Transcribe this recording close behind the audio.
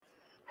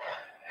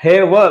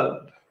Hey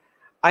world,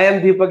 I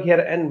am Deepak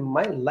here, and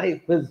my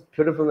life is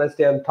beautiful. I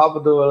stay on top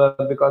of the world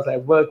because I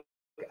work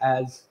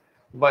as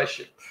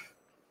worship.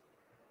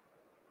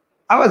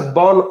 I was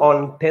born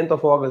on 10th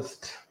of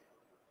August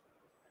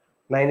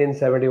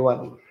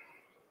 1971.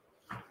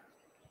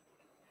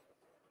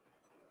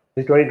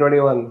 It's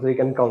 2021, so you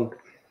can count.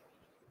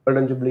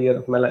 Golden Jubilee year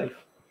of my life.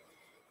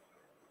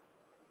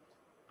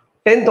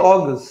 10th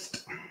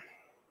August,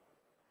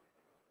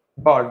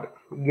 God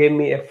gave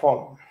me a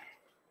form,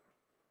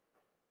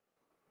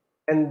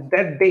 and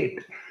that date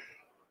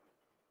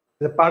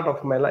is a part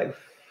of my life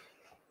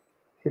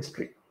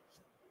history.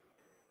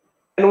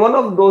 And one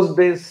of those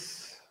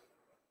days,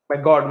 my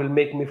God will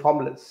make me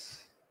formless.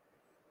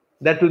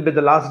 That will be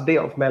the last day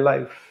of my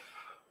life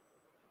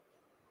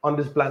on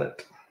this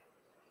planet.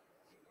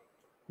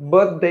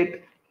 Birth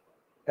date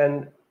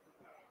and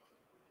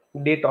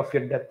date of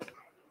your death.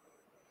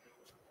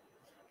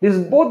 These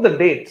both the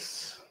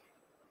dates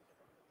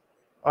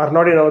are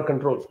not in our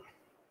control.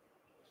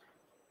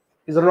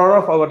 These are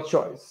not of our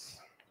choice.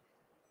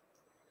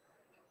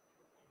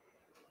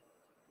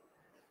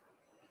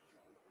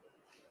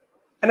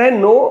 And I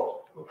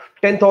know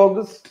 10th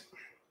August,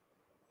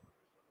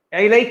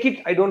 I like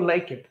it, I don't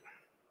like it.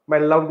 My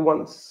loved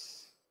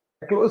ones,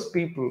 my close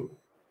people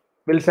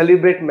will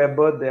celebrate my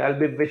birthday. I'll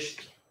be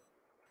wished.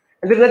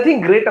 And there's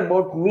nothing great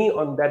about me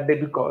on that day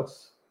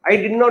because I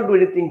did not do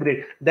anything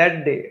great.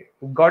 That day,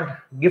 God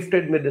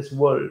gifted me this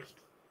world.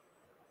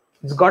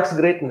 It's God's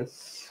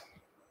greatness.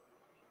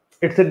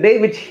 It's a day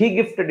which He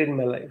gifted in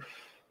my life.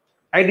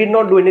 I did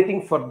not do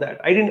anything for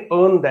that. I didn't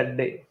earn that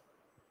day.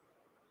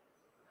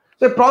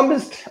 So I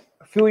promised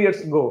a few years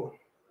ago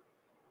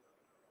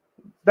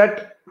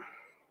that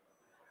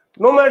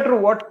no matter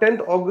what,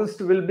 10th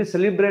August will be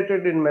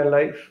celebrated in my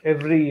life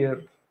every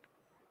year.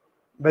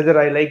 Whether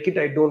I like it,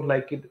 I don't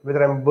like it.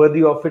 Whether I'm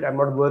worthy of it, I'm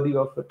not worthy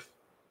of it.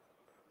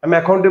 I'm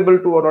accountable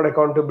to or not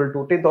accountable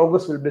to. 10th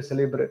August will be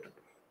celebrated.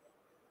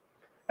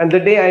 And the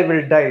day I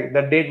will die,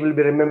 that date will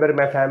be remembered in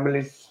my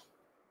families.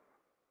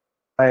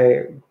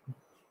 I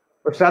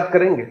Prasad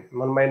karenge.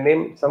 On my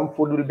name, some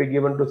food will be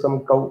given to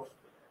some cow.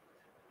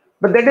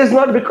 But that is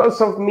not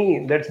because of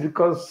me. That's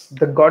because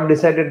the God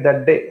decided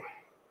that day.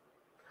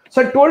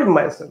 So I told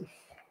myself,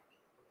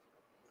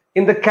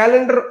 in the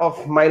calendar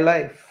of my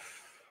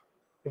life,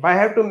 if I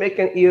have to make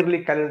an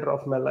yearly calendar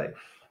of my life,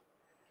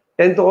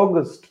 10th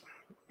August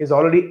is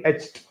already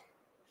etched,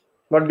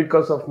 not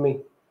because of me.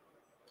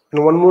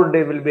 And one more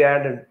day will be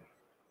added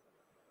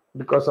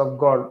because of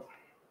God,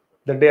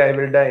 the day I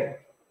will die.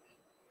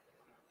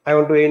 I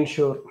want to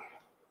ensure,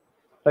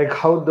 like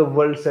how the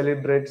world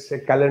celebrates a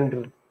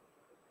calendar,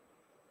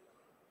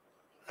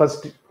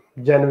 1st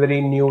January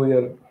New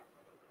Year,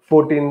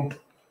 14th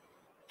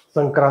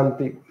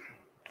Sankranti,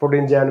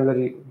 14th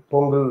January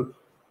Pongal,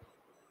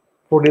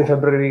 14th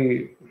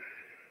February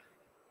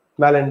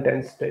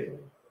Valentine's Day,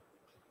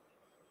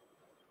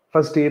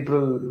 1st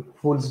April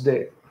Fool's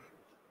Day,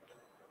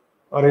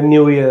 or a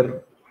New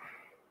Year.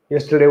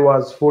 Yesterday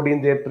was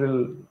 14th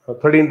April,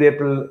 13th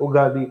April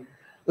Ugadi.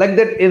 Like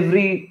that,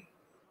 every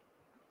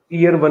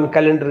year one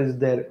calendar is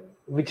there,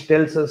 which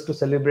tells us to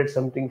celebrate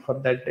something for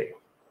that day.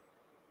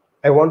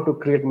 I want to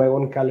create my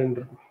own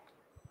calendar.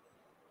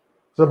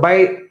 So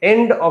by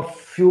end of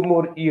few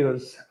more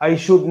years, I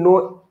should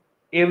know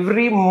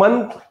every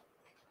month.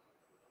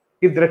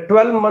 If there are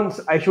 12 months,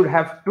 I should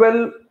have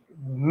 12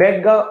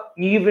 mega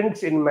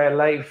events in my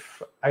life.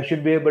 I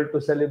should be able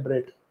to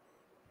celebrate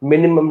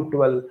minimum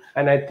 12.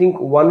 And I think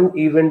one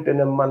event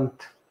in a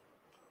month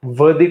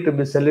worthy to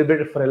be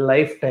celebrated for a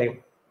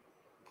lifetime.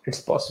 It's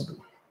possible.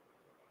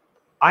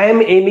 I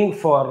am aiming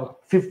for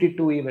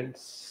 52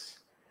 events.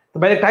 So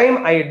by the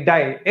time I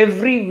die,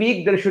 every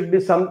week there should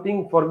be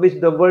something for which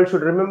the world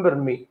should remember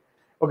me.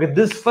 Okay,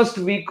 this first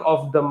week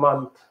of the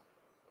month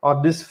or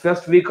this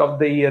first week of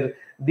the year,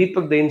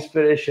 Deepak the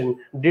Inspiration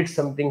did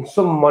something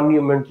so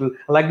monumental.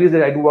 Like this,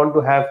 I do want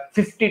to have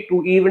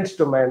 52 events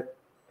to my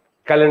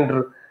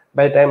calendar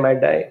by the time I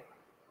die.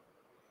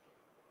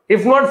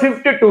 If not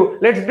 52,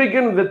 let's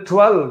begin with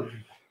 12.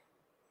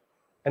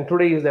 And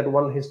today is that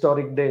one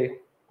historic day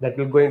that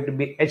will going to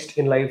be etched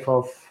in life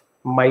of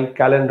my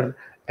calendar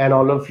and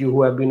all of you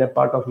who have been a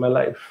part of my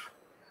life.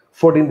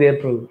 14th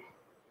April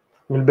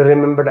will be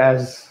remembered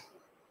as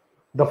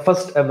the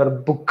first ever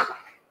book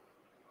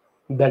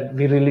that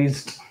we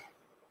released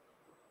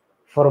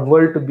for a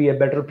world to be a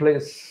better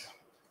place,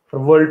 for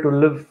a world to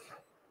live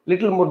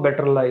little more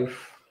better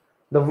life,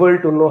 the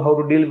world to know how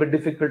to deal with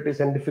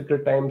difficulties and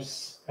difficult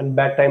times and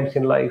bad times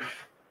in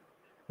life,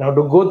 and how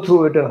to go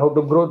through it and how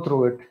to grow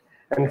through it.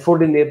 And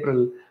 14th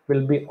April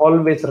will be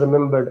always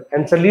remembered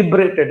and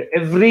celebrated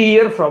every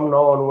year from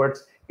now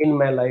onwards in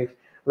my life.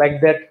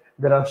 Like that,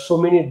 there are so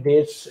many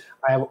dates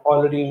I have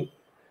already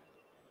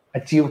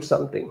achieved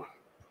something,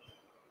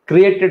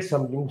 created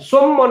something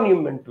so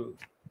monumental.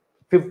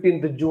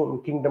 15th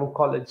June, Kingdom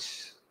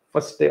College,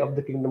 first day of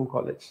the Kingdom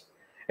College.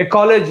 A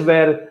college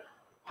where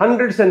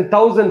hundreds and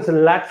thousands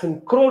and lakhs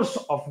and crores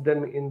of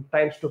them in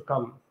times to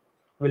come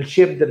will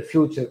shape their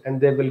future,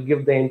 and they will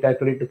give the entire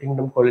credit to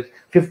Kingdom College.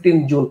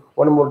 15th June,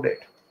 one more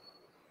date.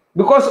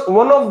 Because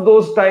one of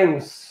those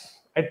times,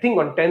 I think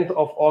on 10th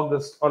of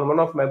August, on one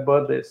of my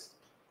birthdays,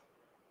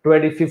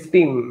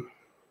 2015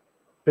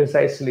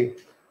 precisely,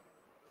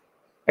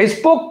 I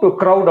spoke to a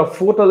crowd of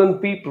 4,000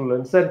 people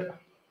and said,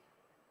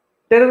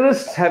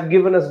 terrorists have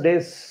given us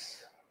days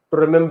to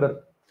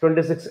remember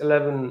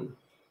 26/11,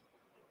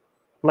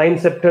 9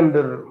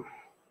 September.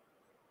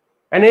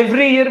 And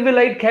every year we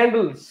light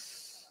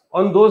candles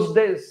on those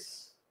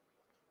days.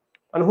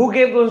 And who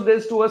gave those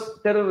days to us?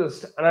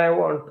 Terrorists. And I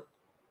want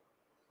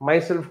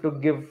myself to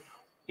give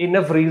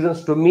enough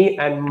reasons to me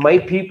and my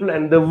people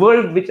and the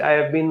world which I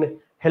have been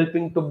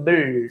helping to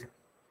build,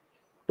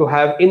 to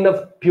have enough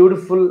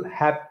beautiful,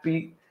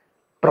 happy,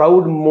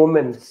 proud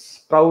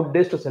moments, proud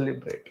days to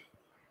celebrate.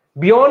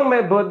 Beyond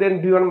my birthday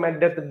and beyond my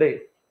death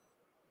day.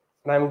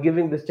 And I'm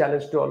giving this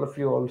challenge to all of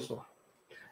you also.